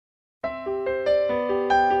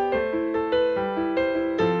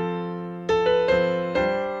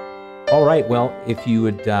All right, well, if you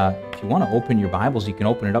want to open your Bibles, you can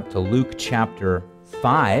open it up to Luke chapter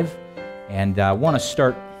 5. And I want to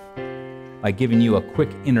start by giving you a quick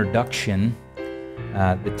introduction.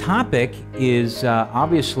 The topic is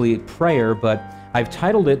obviously prayer, but I've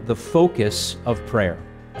titled it The Focus of Prayer.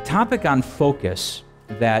 A topic on focus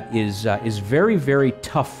that is very, very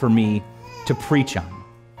tough for me to preach on.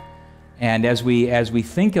 And as we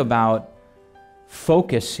think about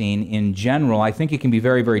focusing in general, I think it can be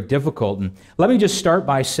very, very difficult. And let me just start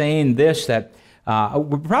by saying this, that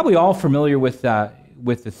we're probably all familiar with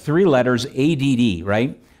the three letters ADD,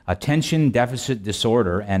 right? Attention Deficit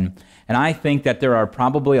Disorder. And I think that there are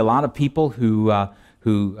probably a lot of people who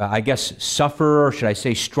I guess suffer, or should I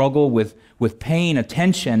say struggle with paying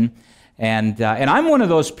attention. And I'm one of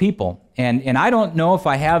those people. And I don't know if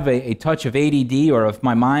I have a touch of ADD or if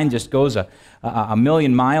my mind just goes a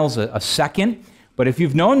million miles a second. But if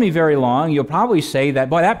you've known me very long, you'll probably say that,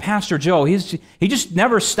 boy, that Pastor Joe, he just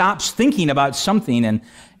never stops thinking about something,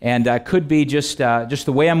 and could be just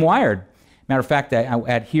the way I'm wired. Matter of fact,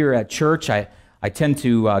 here at church, I tend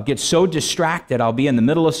to get so distracted, I'll be in the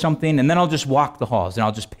middle of something, and then I'll just walk the halls, and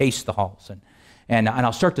I'll just pace the halls, and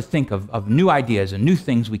I'll start to think of new ideas and new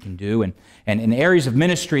things we can do, and in areas of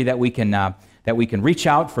ministry that we can reach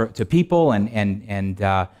out to people, and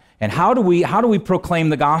how do we proclaim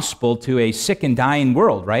the gospel to a sick and dying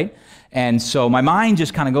world, right? And so my mind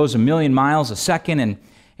just kind of goes a million miles a second, and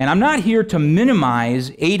I'm not here to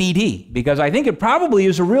minimize ADD, because I think it probably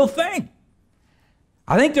is a real thing.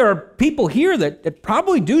 I think there are people here that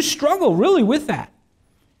probably do struggle really with that.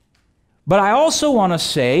 But I also want to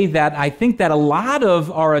say that I think that a lot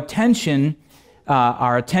of our attention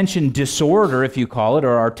disorder, if you call it,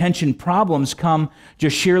 or our attention problems come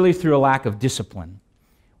just sheerly through a lack of discipline.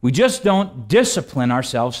 We just don't discipline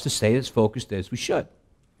ourselves to stay as focused as we should.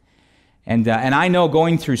 And I know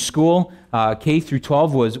going through school, K through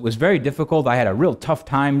 12 was very difficult. I had a real tough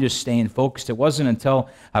time just staying focused. It wasn't until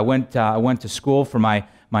I went to school for my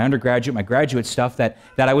undergraduate, my graduate stuff, that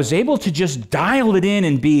I was able to just dial it in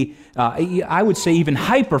and be, I would say, even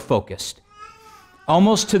hyper-focused.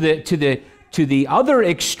 Almost to the other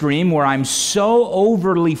extreme, where I'm so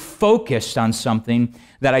overly focused on something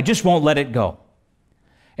that I just won't let it go.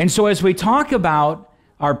 And so as we talk about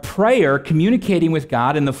our prayer, communicating with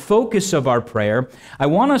God, and the focus of our prayer, I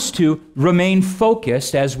want us to remain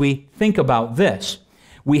focused as we think about this.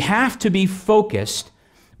 We have to be focused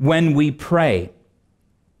when we pray.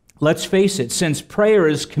 Let's face it, since prayer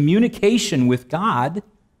is communication with God,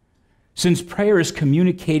 since prayer is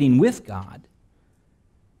communicating with God,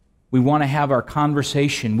 we want to have our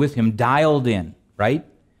conversation with Him dialed in, right?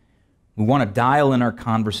 We want to dial in our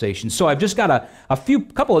conversation. So I've just got a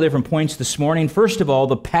couple of different points this morning. First of all,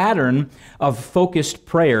 the pattern of focused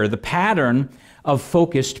prayer. The pattern of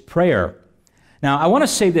focused prayer. Now, I want to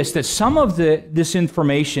say this, that some of this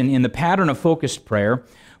information in the pattern of focused prayer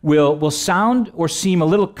will sound or seem a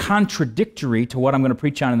little contradictory to what I'm going to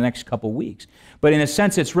preach on in the next couple of weeks. But in a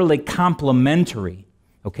sense, it's really complementary.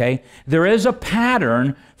 Okay? There is a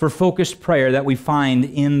pattern for focused prayer that we find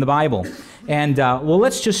in the Bible. And, well,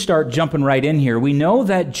 let's just start jumping right in here. We know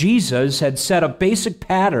that Jesus had set a basic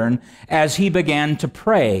pattern as He began to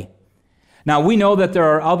pray. Now, we know that there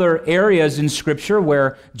are other areas in Scripture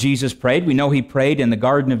where Jesus prayed. We know He prayed in the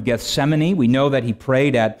Garden of Gethsemane. We know that He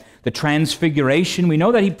prayed at the Transfiguration. We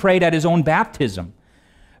know that He prayed at His own baptism.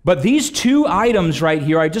 But these two items right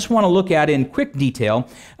here, I just want to look at in quick detail.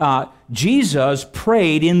 Jesus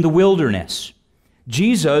prayed in the wilderness.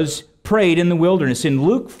 Jesus prayed in the wilderness. In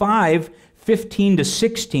Luke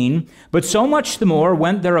 5:15-16, but so much the more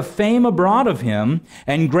went there a fame abroad of Him,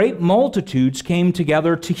 and great multitudes came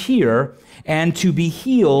together to hear and to be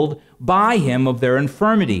healed by Him of their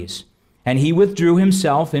infirmities. And He withdrew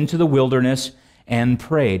Himself into the wilderness and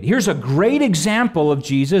prayed. Here's a great example of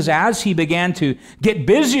Jesus as He began to get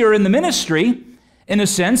busier in the ministry, in a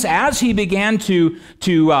sense, as He began to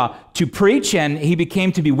preach, and He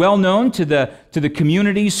became to be well known to the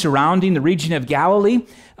communities surrounding the region of Galilee,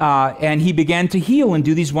 and He began to heal and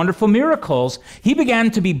do these wonderful miracles. He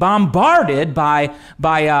began to be bombarded by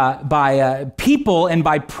people and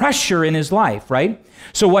by pressure in His life, right?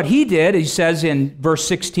 So what He did, He says in verse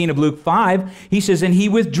 16 of Luke 5, He says, and He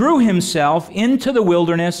withdrew Himself into the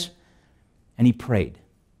wilderness and He prayed.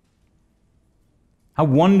 How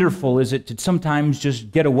wonderful is it to sometimes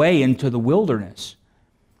just get away into the wilderness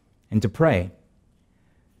and to pray.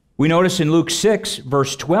 We notice in Luke 6,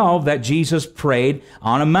 verse 12, that Jesus prayed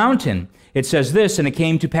on a mountain. It says this, and it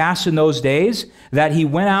came to pass in those days that He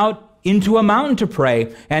went out into a mountain to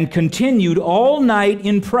pray and continued all night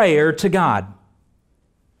in prayer to God.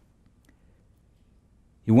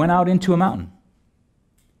 He He went out into a mountain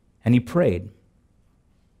and he prayed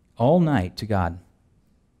all night to God.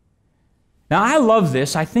 Now, I love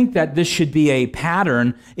this. I think that this should be a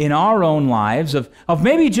pattern in our own lives of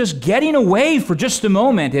maybe just getting away for just a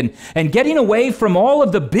moment and getting away from all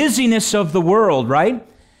of the busyness of the world, right?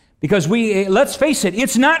 Because let's face it,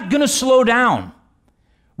 it's not going to slow down.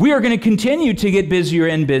 We are going to continue to get busier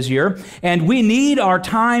and busier, and we need our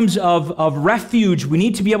times of refuge. We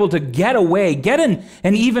need to be able to get away,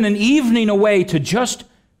 even an evening away to just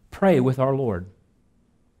pray with our Lord.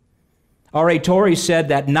 R.A. Torrey said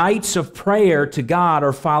that nights of prayer to God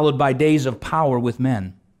are followed by days of power with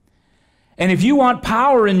men. And if you want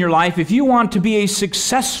power in your life, if you want to be a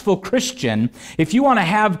successful Christian, if you want to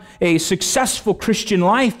have a successful Christian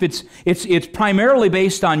life, it's primarily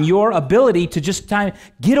based on your ability to just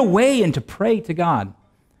get away and to pray to God.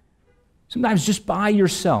 Sometimes just by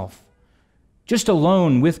yourself, just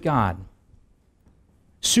alone with God.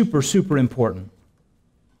 Super, super important.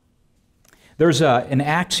 There's an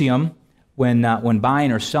axiom when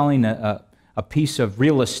buying or selling a piece of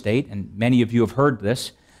real estate, and many of you have heard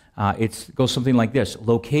this. It goes something like this: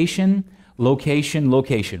 location, location,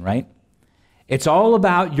 location, right? It's all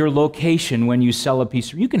about your location when you sell a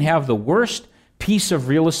piece. You can have the worst piece of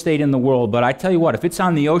real estate in the world, but I tell you what, if it's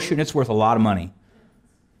on the ocean, it's worth a lot of money.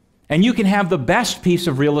 And you can have the best piece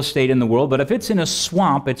of real estate in the world, but if it's in a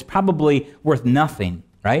swamp, it's probably worth nothing,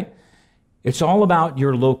 right? It's all about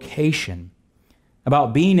your location,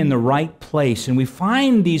 about being in the right place. And we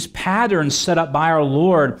find these patterns set up by our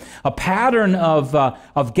Lord, a pattern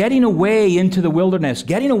of getting away into the wilderness,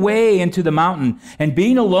 getting away into the mountain, and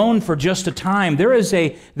being alone for just a time. There is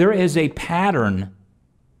a pattern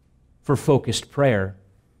for focused prayer.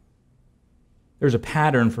 There's a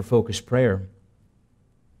pattern for focused prayer.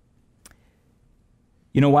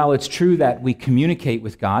 You know, while it's true that we communicate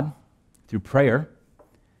with God through prayer,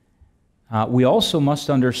 we also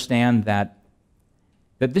must understand that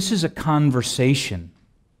this is a conversation,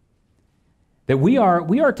 that we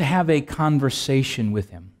are to have a conversation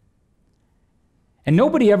with Him. And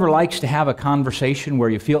nobody ever likes to have a conversation where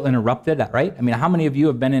you feel interrupted, right? I mean, how many of you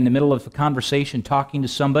have been in the middle of a conversation talking to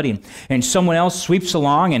somebody and someone else sweeps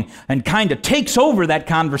along and kind of takes over that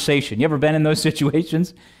conversation? You ever been in those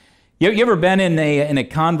situations? You ever been in a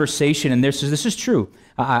conversation, and this is true.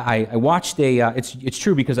 I watched it's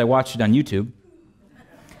true because I watched it on YouTube.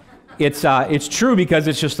 It's true because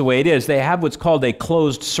it's just the way it is. They have what's called a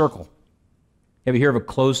closed circle. You ever hear of a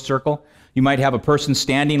closed circle? You might have a person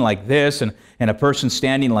standing like this and a person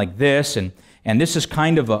standing like this, and this is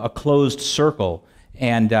kind of a closed circle.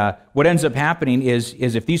 And what ends up happening is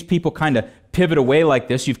if these people kind of pivot away like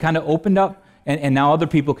this, you've kind of opened up, and now other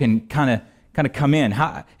people can kind of come in.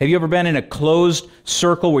 Have you ever been in a closed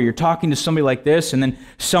circle where you're talking to somebody like this, and then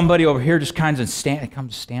somebody over here just kind of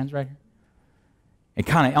stands right here? It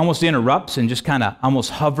kind of almost interrupts and just kind of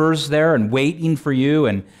almost hovers there and waiting for you.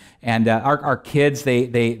 And our kids, they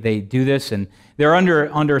do this, and they're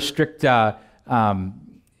under strict, I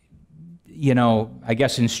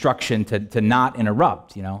guess, instruction to not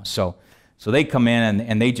interrupt. So they come in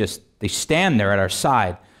and they stand there at our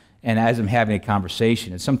side, and as I'm having a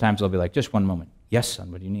conversation, and sometimes they'll be like, "Just one moment, yes,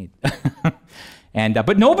 son, what do you need?"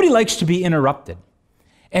 But nobody likes to be interrupted.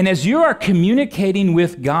 And as you are communicating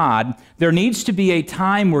with God, there needs to be a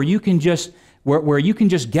time where you can just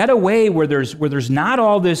get away, where there's not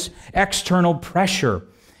all this external pressure.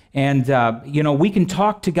 And we can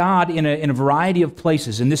talk to God in a variety of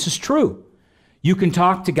places, and this is true. You can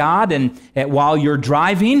talk to God while you're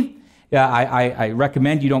driving. I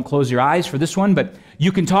recommend you don't close your eyes for this one, but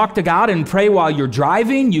you can talk to God and pray while you're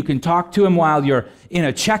driving. You can talk to Him while you're in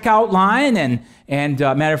a checkout line. And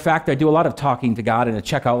matter of fact, I do a lot of talking to God in a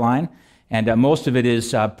checkout line. And most of it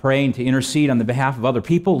is praying to intercede on the behalf of other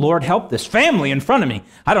people. Lord, help this family in front of me.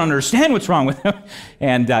 I don't understand what's wrong with them.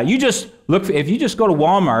 And you just look, if you just go to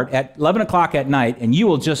Walmart at 11 o'clock at night, and you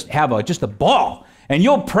will just have a ball. And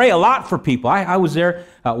you'll pray a lot for people. I was there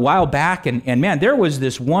a while back, and man, there was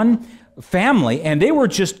this one family, and they were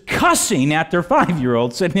just cussing at their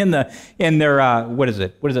 5-year-old sitting in their what is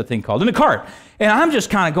that thing called? In the cart. And I'm just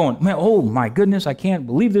kind of going, man, oh my goodness, I can't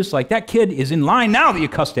believe this. Like, that kid is in line now that you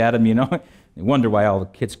cussed at him, They wonder why all the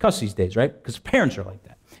kids cuss these days, right? Because parents are like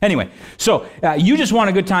that. Anyway, so you just want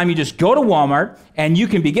a good time, you just go to Walmart, and you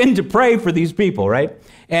can begin to pray for these people, right?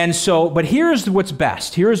 And so, but here's what's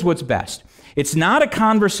best. It's not a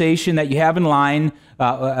conversation that you have in line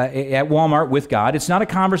at Walmart with God. It's not a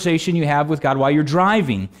conversation you have with God while you're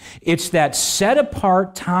driving. It's that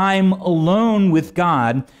set-apart time alone with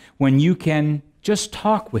God when you can just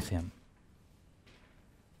talk with Him,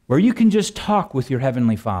 where you can just talk with your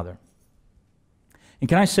Heavenly Father. And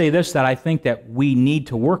can I say this, that I think that we need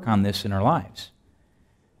to work on this in our lives.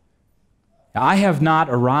 I have not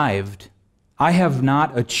arrived. I have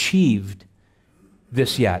not achieved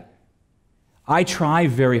this yet. I try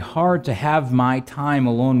very hard to have my time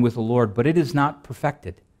alone with the Lord, but it is not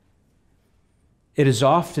perfected. It is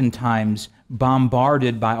oftentimes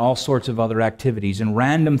bombarded by all sorts of other activities and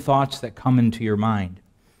random thoughts that come into your mind.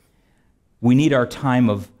 We need our time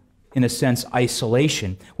of, in a sense,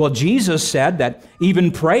 isolation. Well, Jesus said that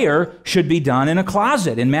even prayer should be done in a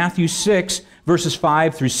closet. In Matthew 6, verses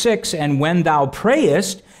 5 through 6, "And when thou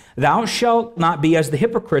prayest, thou shalt not be as the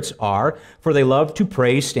hypocrites are, for they love to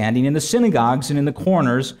pray standing in the synagogues and in the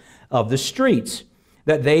corners of the streets,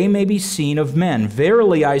 that they may be seen of men.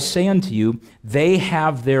 Verily I say unto you, they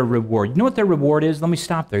have their reward." You know what their reward is? Let me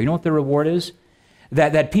stop there. You know what their reward is?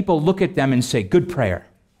 That people look at them and say, "Good prayer.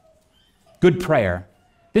 Good prayer."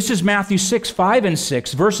 This is Matthew 6, 5 and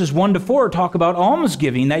 6. Verses 1 to 4 talk about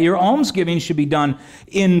almsgiving, that your almsgiving should be done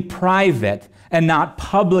in private and not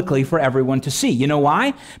publicly for everyone to see. You know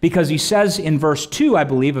why? Because he says in verse 2, I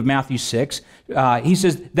believe, of Matthew 6, he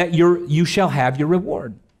says that you shall have your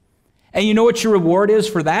reward. And you know what your reward is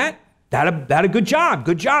for that? That a good job.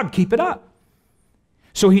 Good job. Keep it up.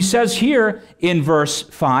 So he says here in verse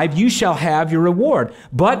 5, "You shall have your reward.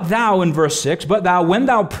 But thou," in verse 6, "but thou, when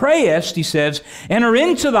thou prayest," he says, "enter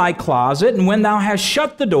into thy closet, and when thou hast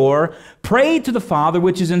shut the door, pray to the Father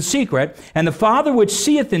which is in secret, and the Father which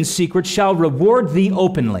seeth in secret shall reward thee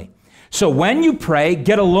openly." So when you pray,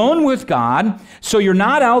 get alone with God, so you're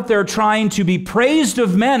not out there trying to be praised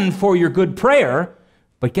of men for your good prayer,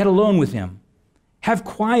 but get alone with Him. Have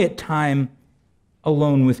quiet time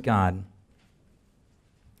alone with God.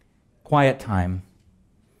 Quiet time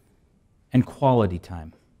and quality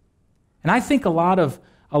time. And I think a lot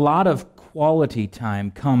of quality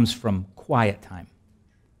time comes from quiet time.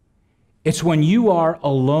 It's when you are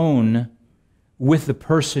alone with the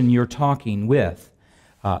person you're talking with.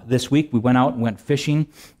 This week we went out and went fishing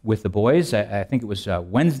with the boys. I think it was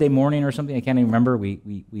Wednesday morning or something. I can't even remember.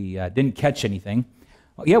 We didn't catch anything.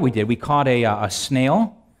 Oh, yeah, we did. We caught a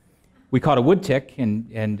snail. We caught a wood tick,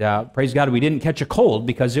 and praise God, we didn't catch a cold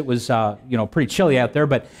because it was pretty chilly out there.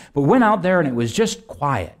 But we went out there and it was just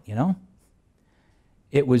quiet.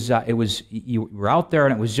 It was you were out there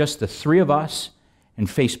and it was just the three of us and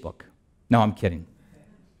Facebook. No, I'm kidding.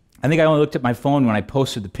 I think I only looked at my phone when I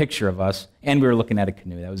posted the picture of us, and we were looking at a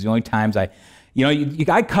canoe. That was the only times I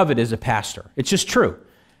covet as a pastor. It's just true.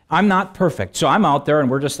 I'm not perfect, so I'm out there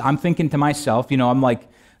and I'm thinking to myself, I'm like.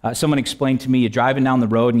 Someone explained to me, you're driving down the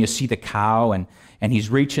road and you see the cow, and he's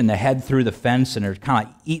reaching the head through the fence, and they're kind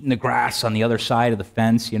of eating the grass on the other side of the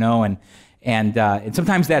fence, and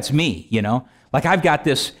sometimes that's me, Like I've got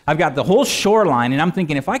the whole shoreline, and I'm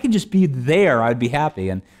thinking if I could just be there, I'd be happy.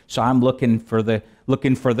 And so I'm looking for the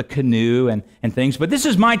canoe and things. But this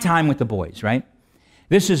is my time with the boys, right?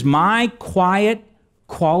 This is my quiet,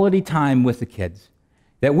 quality time with the kids.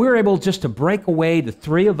 That we're able just to break away, the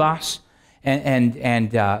three of us.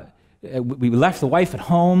 And we left the wife at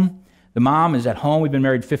home. The mom is at home. We've been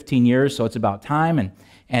married 15 years, so it's about time.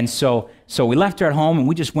 And so we left her at home, and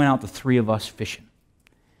we just went out, the three of us, fishing.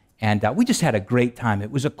 And we just had a great time. It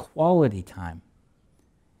was a quality time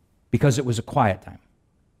because it was a quiet time.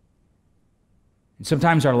 And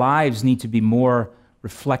sometimes our lives need to be more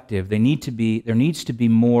reflective. There needs to be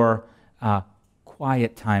more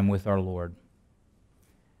quiet time with our Lord.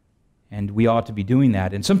 And we ought to be doing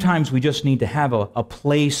that. And sometimes we just need to have a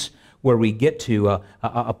place where we get to,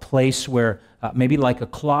 a place where, maybe like a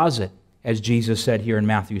closet, as Jesus said here in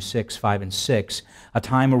Matthew 6, 5 and 6, a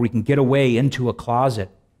time where we can get away into a closet.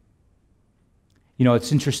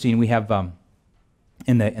 It's interesting. We have,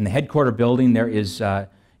 in the headquarter building, there is,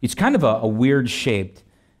 it's kind of a weird-shaped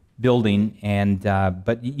building,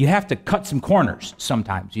 but you have to cut some corners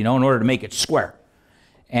sometimes, in order to make it square.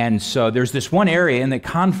 And so there's this one area in the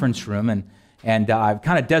conference room, and I've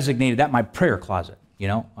kind of designated that my prayer closet.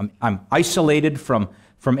 I'm isolated from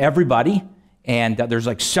everybody, and there's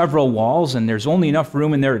like several walls, and there's only enough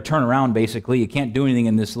room in there to turn around. Basically, you can't do anything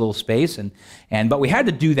in this little space, but we had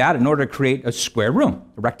to do that in order to create a square room,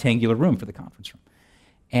 a rectangular room for the conference room.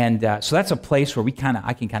 And so that's a place where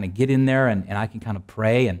I can kind of get in there, and I can kind of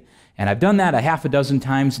pray, and I've done that a half a dozen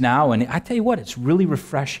times now, and I tell you what, it's really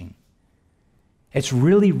refreshing. It's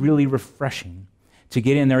really, really refreshing to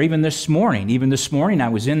get in there. Even this morning, I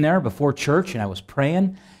was in there before church, and I was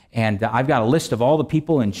praying, and I've got a list of all the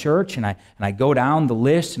people in church, and I go down the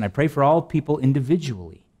list, and I pray for all people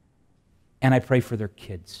individually, and I pray for their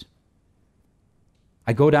kids.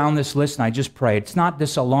 I go down this list and I just pray. It's not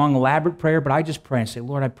this a long, elaborate prayer, but I just pray and say,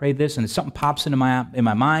 Lord, I pray this, and if something pops into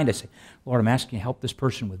my mind, I say, Lord, I'm asking you to help this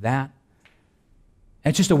person with that.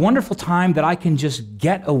 And it's just a wonderful time that I can just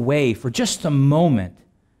get away for just a moment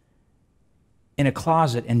in a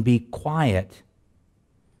closet and be quiet.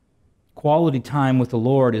 Quality time with the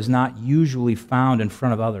Lord is not usually found in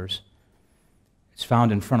front of others. It's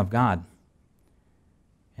found in front of God.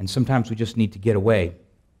 And sometimes we just need to get away.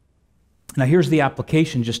 Now, here's the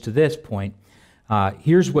application just to this point.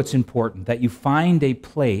 Here's what's important, that you find a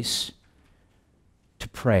place to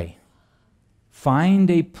pray. Find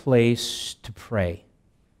a place to pray.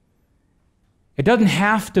 It doesn't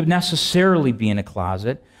have to necessarily be in a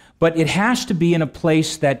closet, but it has to be in a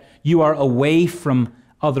place that you are away from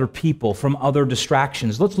other people, from other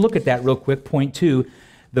distractions. Let's look at that real quick. Point 2,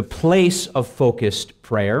 the place of focused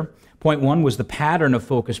prayer. Point 1 was the pattern of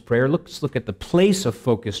focused prayer. Let's look at the place of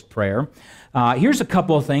focused prayer. Here's a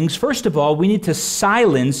couple of things. First of all, we need to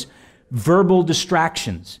silence verbal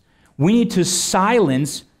distractions. We need to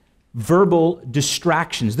silence verbal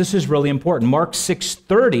distractions. This is really important. Mark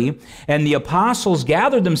 6:30, and the apostles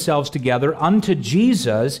gathered themselves together unto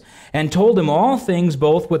Jesus and told him all things,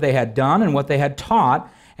 both what they had done and what they had taught.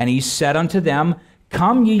 And he said unto them,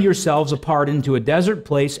 Come ye yourselves apart into a desert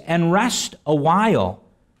place and rest a while.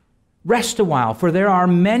 Rest a while, for there are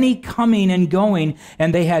many coming and going,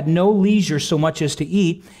 and they had no leisure so much as to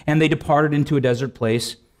eat, and they departed into a desert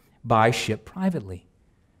place by ship privately.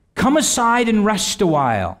 Come aside and rest a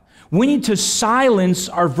while. We need to silence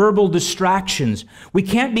our verbal distractions. We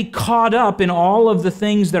can't be caught up in all of the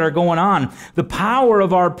things that are going on. The power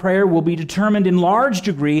of our prayer will be determined in large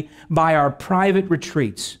degree by our private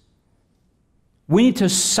retreats. We need to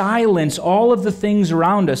silence all of the things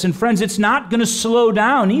around us. And friends, it's not going to slow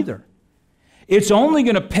down either. It's only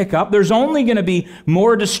going to pick up. There's only going to be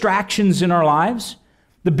more distractions in our lives.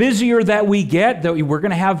 The busier that we get, we're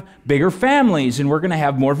going to have bigger families, and we're going to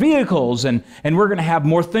have more vehicles, and we're going to have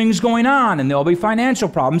more things going on, and there'll be financial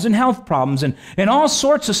problems and health problems and all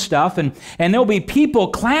sorts of stuff, and there'll be people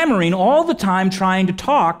clamoring all the time trying to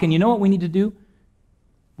talk, and you know what we need to do?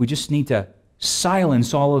 We just need to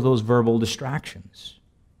silence all of those verbal distractions.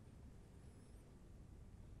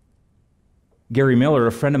 Gary Miller,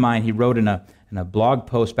 a friend of mine, he wrote in a blog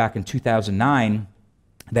post back in 2009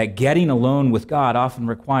 that getting alone with God often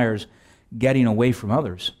requires getting away from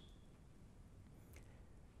others.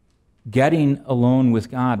 Getting alone with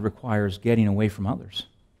God requires getting away from others.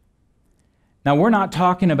 Now, we're not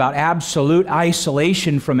talking about absolute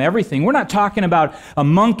isolation from everything. We're not talking about a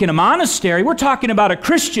monk in a monastery. We're talking about a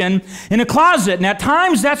Christian in a closet. And at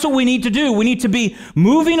times, that's what we need to do. We need to be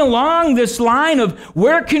moving along this line of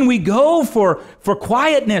where can we go for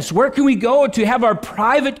quietness? Where can we go to have our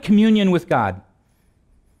private communion with God?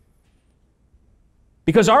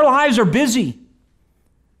 Because our lives are busy.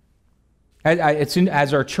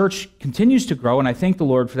 As our church continues to grow, and I thank the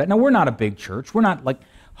Lord for that. Now, we're not a big church. We're not like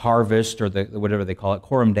Harvest or whatever they call it,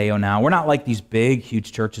 Coram Deo now. We're not like these big,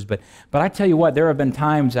 huge churches, but I tell you what, there have been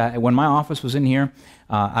times when my office was in here,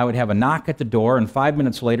 I would have a knock at the door, and 5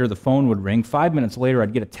 minutes later the phone would ring. 5 minutes later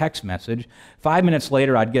I'd get a text message. 5 minutes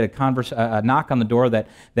later I'd get a knock on the door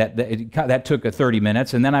that took 30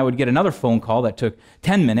 minutes, and then I would get another phone call that took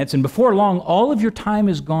 10 minutes, and before long all of your time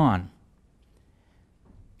is gone.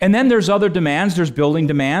 And then there's other demands, there's building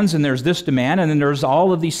demands, and there's this demand, and then there's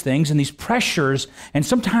all of these things and these pressures, and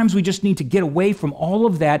sometimes we just need to get away from all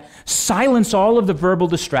of that, silence all of the verbal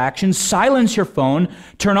distractions, silence your phone,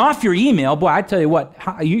 turn off your email. Boy, I tell you what,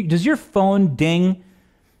 does your phone ding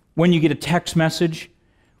when you get a text message?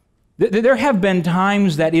 There have been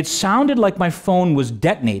times that it sounded like my phone was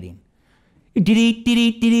detonating. Delete,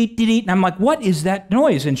 delete, delete, delete. And I'm like, what is that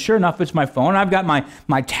noise? And sure enough, it's my phone. I've got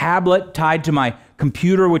my tablet tied to my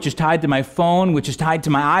computer, which is tied to my phone, which is tied to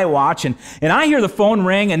my iWatch. And I hear the phone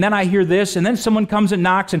ring, and then I hear this, and then someone comes and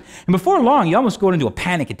knocks. And before long, you almost go into a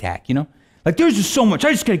panic attack, you know? Like, there's just so much.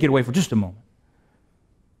 I just got to get away for just a moment.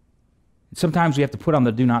 And sometimes we have to put on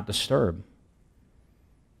the do not disturb.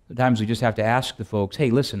 Sometimes we just have to ask the folks,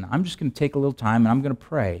 hey, listen, I'm just going to take a little time, and I'm going to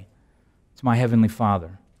pray to my Heavenly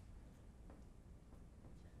Father.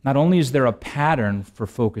 Not only is there a pattern for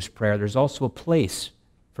focused prayer, there's also a place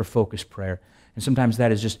for focused prayer. And sometimes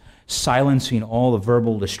that is just silencing all the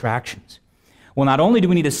verbal distractions. Well, not only do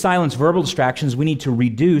we need to silence verbal distractions, we need to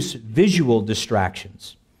reduce visual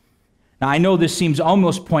distractions. Now, I know this seems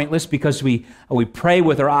almost pointless because we pray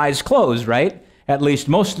with our eyes closed, right? At least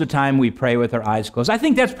most of the time we pray with our eyes closed. I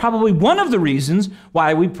think that's probably one of the reasons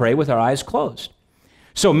why we pray with our eyes closed.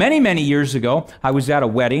 So many years ago, I was at a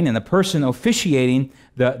wedding, and the person officiating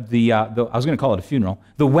I was going to call it a funeral,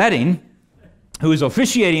 the wedding, who was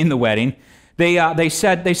officiating the wedding, they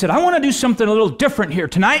said, I want to do something a little different here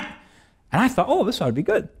tonight. And I thought, oh, this ought to be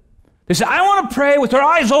good. They said, I want to pray with our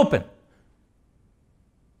eyes open.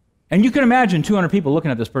 And you can imagine 200 people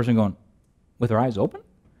looking at this person going, with their eyes open?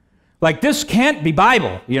 Like, this can't be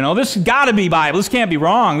Bible, this has got to be Bible. This can't be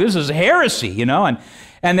wrong. This is heresy,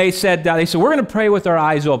 And they said, we're going to pray with our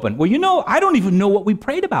eyes open. Well, I don't even know what we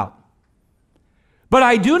prayed about. But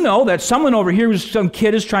I do know that someone over here, some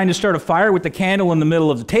kid is trying to start a fire with the candle in the middle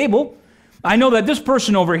of the table. I know that this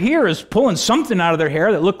person over here is pulling something out of their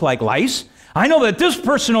hair that looked like lice. I know that this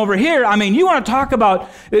person over here, you want to talk about,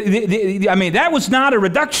 that was not a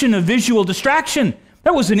reduction of visual distraction.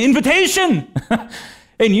 That was an invitation.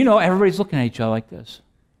 And everybody's looking at each other like this.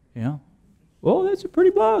 Well, that's a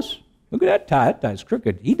pretty blouse. Look at that tie. That tie's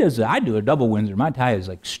crooked. I do a double Windsor. My tie is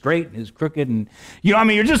like straight and is crooked. And,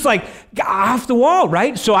 you're just like off the wall,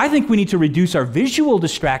 right? So I think we need to reduce our visual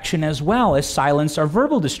distraction as well as silence our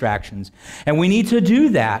verbal distractions. And we need to do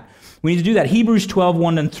that. Hebrews 12,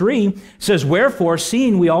 1 and 3 says, wherefore,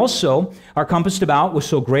 seeing we also are compassed about with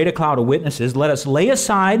so great a cloud of witnesses, let us lay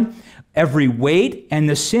aside every weight and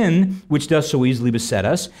the sin which does so easily beset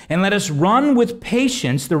us, and let us run with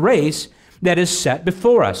patience the race that is set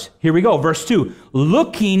before us. Here we go, verse 2.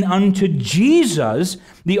 Looking unto Jesus,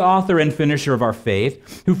 the author and finisher of our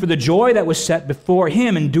faith, who for the joy that was set before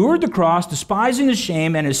him endured the cross, despising the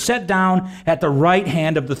shame, and is set down at the right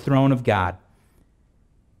hand of the throne of God.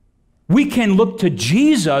 We can look to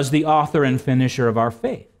Jesus, the author and finisher of our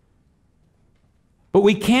faith. But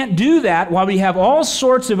we can't do that while we have all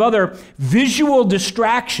sorts of other visual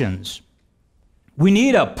distractions. We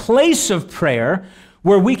need a place of prayer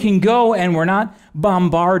where we can go and we're not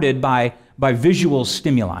bombarded by visual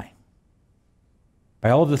stimuli, by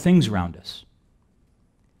all of the things around us.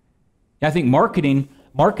 I think marketing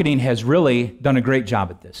has really done a great job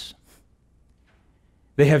at this.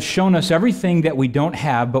 They have shown us everything that we don't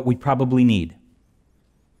have, but we probably need.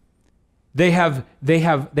 They have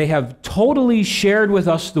totally shared with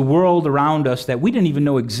us the world around us that we didn't even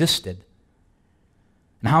know existed.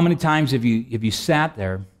 And how many times have you sat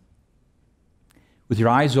there with your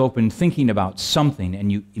eyes open thinking about something and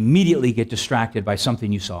you immediately get distracted by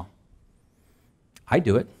something you saw? I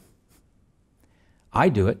do it.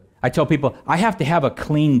 I tell people I have to have a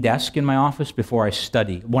clean desk in my office before I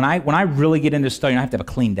study. When I really get into studying, I have to have a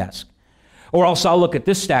clean desk. Or else I'll look at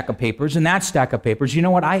this stack of papers and that stack of papers. You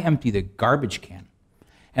know what? I empty the garbage can.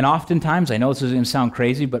 And oftentimes, I know this is going to sound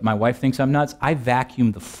crazy, but my wife thinks I'm nuts, I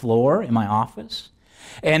vacuum the floor in my office.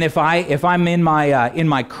 And if I'm in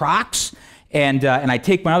my Crocs and I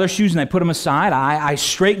take my other shoes and I put them aside, I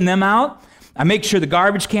straighten them out. I make sure the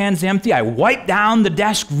garbage can's empty. I wipe down the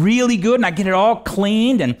desk really good and I get it all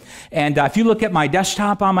cleaned. And if you look at my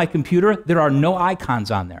desktop on my computer, there are no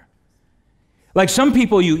icons on there. Like some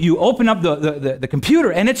people, you open up the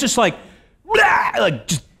computer and it's just like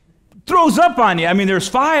just throws up on you. There's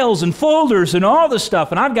files and folders and all this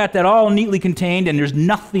stuff, and I've got that all neatly contained and there's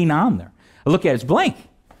nothing on there. I look at it, it's blank.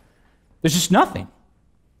 There's just nothing.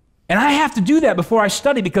 And I have to do that before I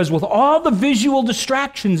study because with all the visual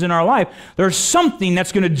distractions in our life, there's something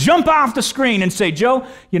that's going to jump off the screen and say, Joe,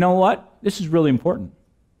 you know what? This is really important.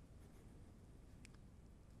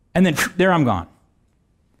 And then there I'm gone.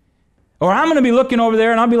 Or I'm going to be looking over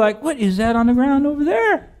there and I'll be like, what is that on the ground over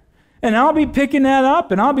there? And I'll be picking that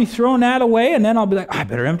up and I'll be throwing that away and then I'll be like, I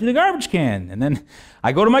better empty the garbage can. And then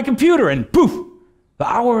I go to my computer and poof, the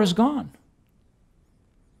hour is gone.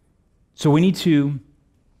 So we need to,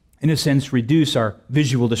 in a sense, reduce our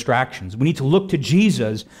visual distractions. We need to look to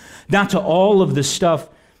Jesus, not to all of the stuff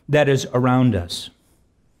that is around us.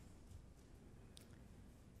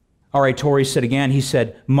 R.A. Torrey said again, he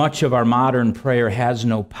said, much of our modern prayer has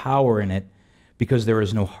no power in it because there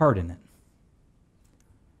is no heart in it.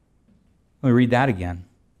 Let me read that again.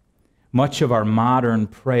 Much of our modern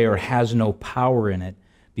prayer has no power in it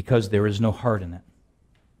because there is no heart in it.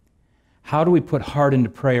 How do we put heart into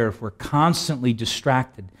prayer if we're constantly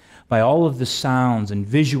distracted by all of the sounds and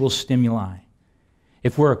visual stimuli?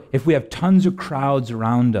 If we have tons of crowds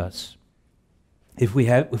around us, if we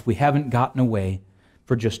haven't gotten away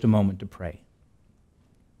for just a moment to pray.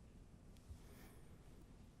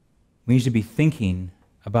 We need to be thinking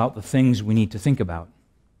about the things we need to think about.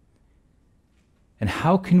 And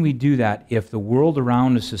how can we do that if the world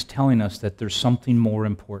around us is telling us that there's something more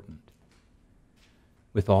important?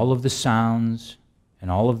 With all of the sounds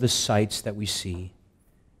and all of the sights that we see,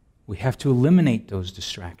 we have to eliminate those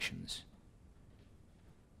distractions.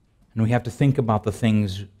 And we have to think about the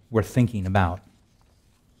things we're thinking about.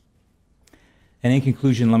 And in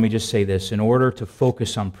conclusion, let me just say this. In order to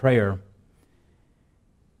focus on prayer,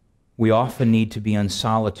 We often need to be in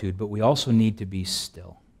solitude, but we also need to be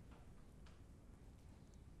still.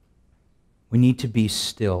 We need to be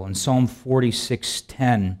still. In Psalm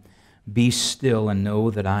 46:10, be still and know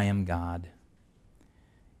that I am God.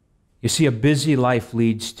 You see, a busy life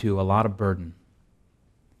leads to a lot of burden.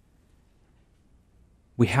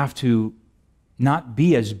 We have to not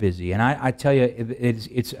be as busy. And I tell you,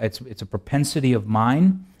 it's a propensity of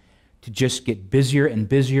mine to just get busier and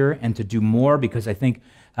busier and to do more, because I think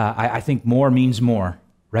more means more,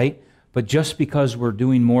 right? But just because we're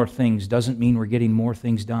doing more things doesn't mean we're getting more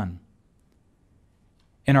things done.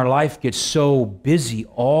 And our life gets so busy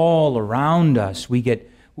all around us. We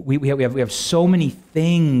have so many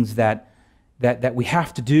things that we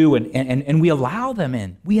have to do, and we allow them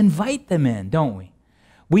in. We invite them in, don't we?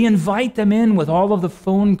 We invite them in with all of the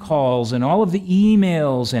phone calls and all of the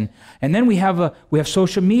emails, and then we have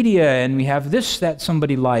social media, and we have this that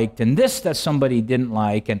somebody liked and this that somebody didn't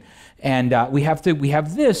like, and we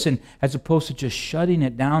have this, and as opposed to just shutting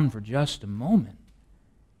it down for just a moment.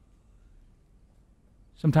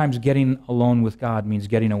 Sometimes getting alone with God means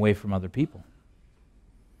getting away from other people.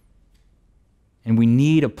 And we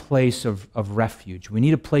need a place of refuge. We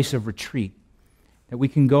need a place of retreat that we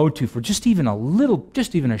can go to for just even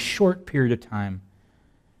a short period of time.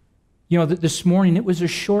 You know, this morning it was a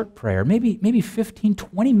short prayer, maybe 15,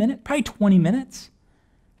 20 minutes, probably 20 minutes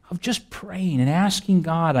of just praying and asking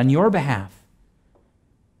God on your behalf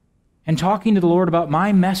and talking to the Lord about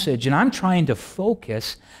my message. And I'm trying to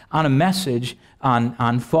focus on a message on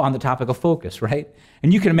the topic of focus, right?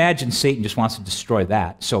 And you can imagine Satan just wants to destroy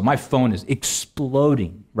that. So my phone is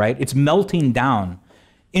exploding, right? It's melting down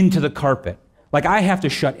into the carpet. Like I have to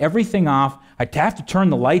shut everything off. I have to turn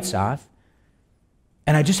the lights off.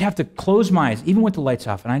 And I just have to close my eyes, even with the lights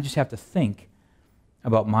off, and I just have to think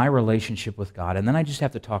about my relationship with God. And then I just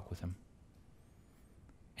have to talk with Him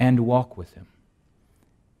and walk with Him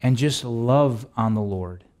and just love on the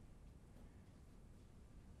Lord.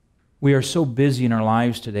 We are so busy in our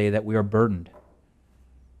lives today that we are burdened.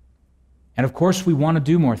 And of course, we want to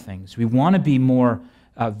do more things. We want to be more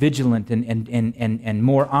vigilant and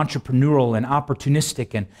more entrepreneurial and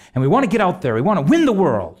opportunistic, and we want to get out there. We want to win the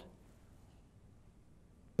world.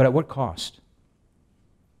 But at what cost?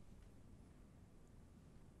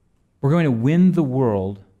 We're going to win the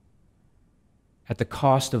world at the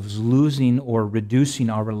cost of losing or reducing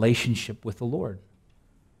our relationship with the Lord.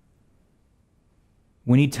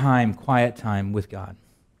 We need time, quiet time with God.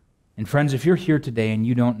 And friends, if you're here today and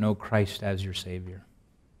you don't know Christ as your Savior,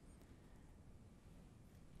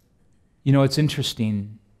 you know, it's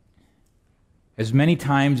interesting. As many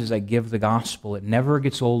times as I give the gospel, it never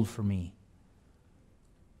gets old for me.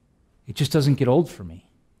 It just doesn't get old for me.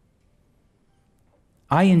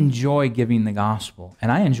 I enjoy giving the gospel,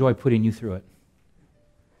 and I enjoy putting you through it.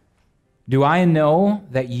 Do I know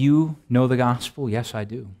that you know the gospel? Yes, I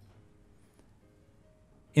do.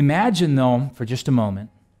 Imagine, though, for just a moment,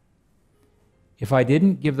 if I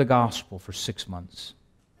didn't give the gospel for 6 months.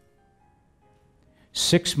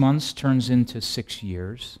 6 months turns into 6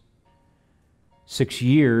 years. 6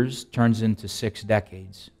 years turns into 6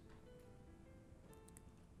 decades.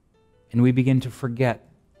 And we begin to forget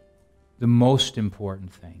the most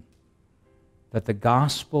important thing, that the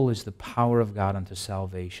gospel is the power of God unto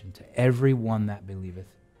salvation to every one that believeth.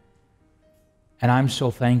 And I'm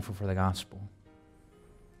so thankful for the gospel.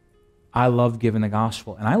 I love giving the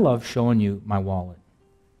gospel, and I love showing you my wallet.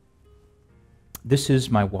 This is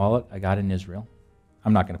my wallet I got in Israel.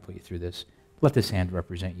 I'm not going to put you through this. Let this hand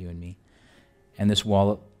represent you and me. And this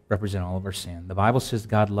wallet represent all of our sin. The Bible says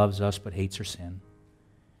God loves us but hates our sin.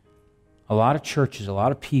 A lot of churches, a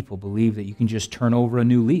lot of people believe that you can just turn over a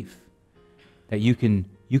new leaf, that you can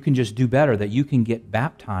just do better, that you can get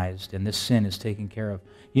baptized and this sin is taken care of.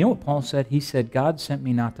 You know what Paul said? He said, God sent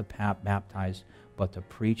me not to baptize, but to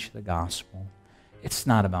preach the gospel. It's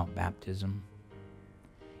not about baptism.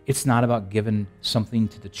 It's not about giving something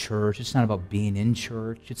to the church. It's not about being in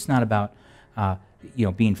church. It's not about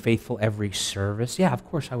being faithful every service. Yeah, of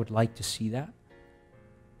course I would like to see that.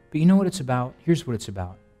 But you know what it's about? Here's what it's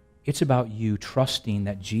about. It's about you trusting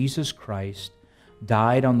that Jesus Christ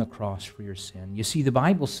died on the cross for your sin. You see, the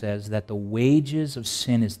Bible says that the wages of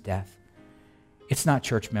sin is death. It's not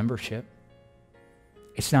church membership.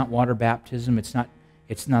 It's not water baptism. It's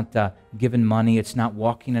not giving money. It's not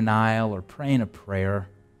walking an aisle or praying a prayer.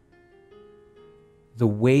 The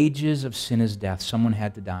wages of sin is death. Someone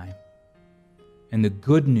had to die. And the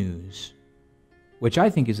good news, which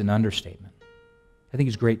I think is an understatement, I think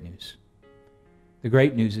is great news. The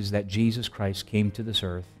great news is that Jesus Christ came to this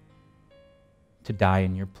earth to die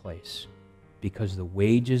in your place because the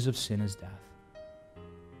wages of sin is death.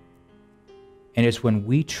 And it's when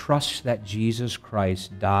we trust that Jesus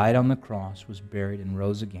Christ died on the cross, was buried, and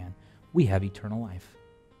rose again, we have eternal life.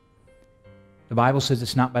 The Bible says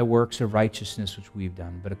it's not by works of righteousness which we've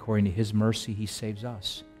done, but according to His mercy, He saves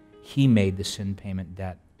us. He made the sin payment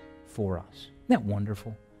debt for us. Isn't that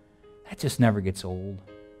wonderful? That just never gets old.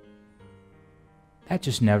 That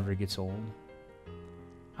just never gets old.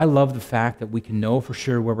 I love the fact that we can know for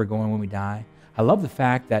sure where we're going when we die. I love the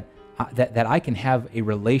fact that I can have a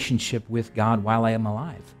relationship with God while I am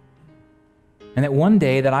alive. And that one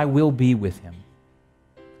day that I will be with Him.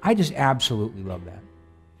 I just absolutely love that.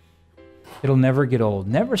 It'll never get old.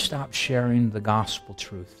 Never stop sharing the gospel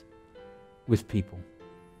truth with people.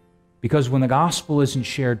 Because when the gospel isn't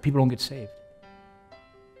shared, people don't get saved.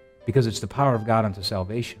 Because it's the power of God unto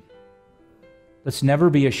salvation. Let's never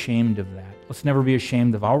be ashamed of that. Let's never be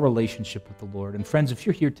ashamed of our relationship with the Lord. And friends, if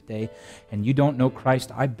you're here today and you don't know Christ,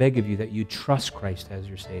 I beg of you that you trust Christ as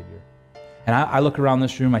your Savior. And I look around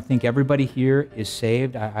this room, I think everybody here is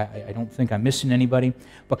saved. I don't think I'm missing anybody.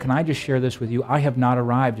 But can I just share this with you? I have not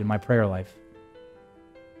arrived in my prayer life.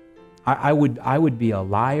 I would be a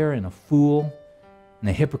liar and a fool and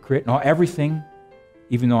a hypocrite and everything,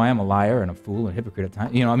 even though I am a liar and a fool and a hypocrite at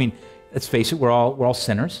times. You know, I mean, let's face it, we're all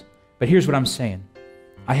sinners. But here's what I'm saying.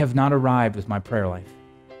 I have not arrived with my prayer life.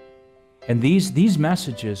 And these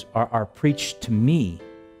messages are preached to me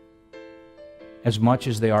as much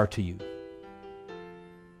as they are to you.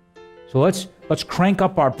 So let's crank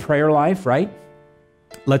up our prayer life, right?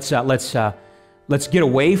 Let's get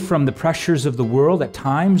away from the pressures of the world at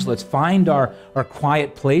times. Let's find our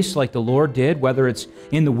quiet place like the Lord did, whether it's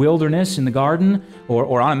in the wilderness, in the garden,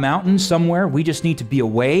 or on a mountain somewhere. We just need to be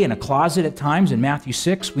away in a closet at times. In Matthew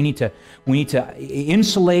 6, we need to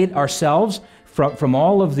insulate ourselves from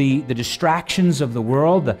all of the distractions of the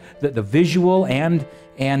world, the visual and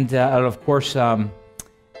of course the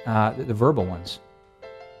verbal ones.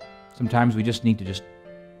 Sometimes we just need to just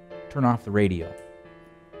turn off the radio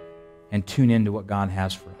and tune into what God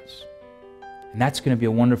has for us. And that's going to be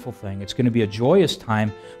a wonderful thing. It's going to be a joyous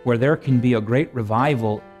time where there can be a great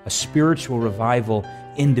revival, a spiritual revival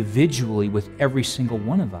individually with every single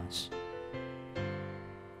one of us.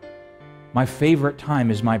 My favorite time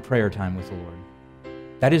is my prayer time with the Lord.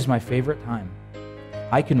 That is my favorite time.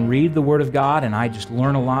 I can read the Word of God and I just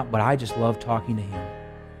learn a lot, but I just love talking to Him.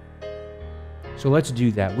 So let's do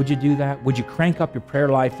that. Would you do that? Would you crank up your prayer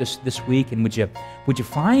life this week? And would you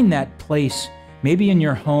find that place, maybe in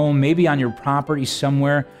your home, maybe on your property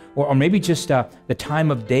somewhere, or maybe just the time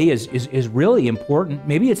of day is really important.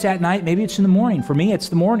 Maybe it's at night, maybe it's in the morning. For me, it's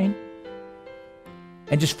the morning.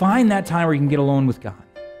 And just find that time where you can get alone with God.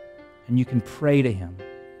 And you can pray to Him.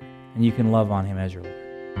 And you can love on Him as your Lord.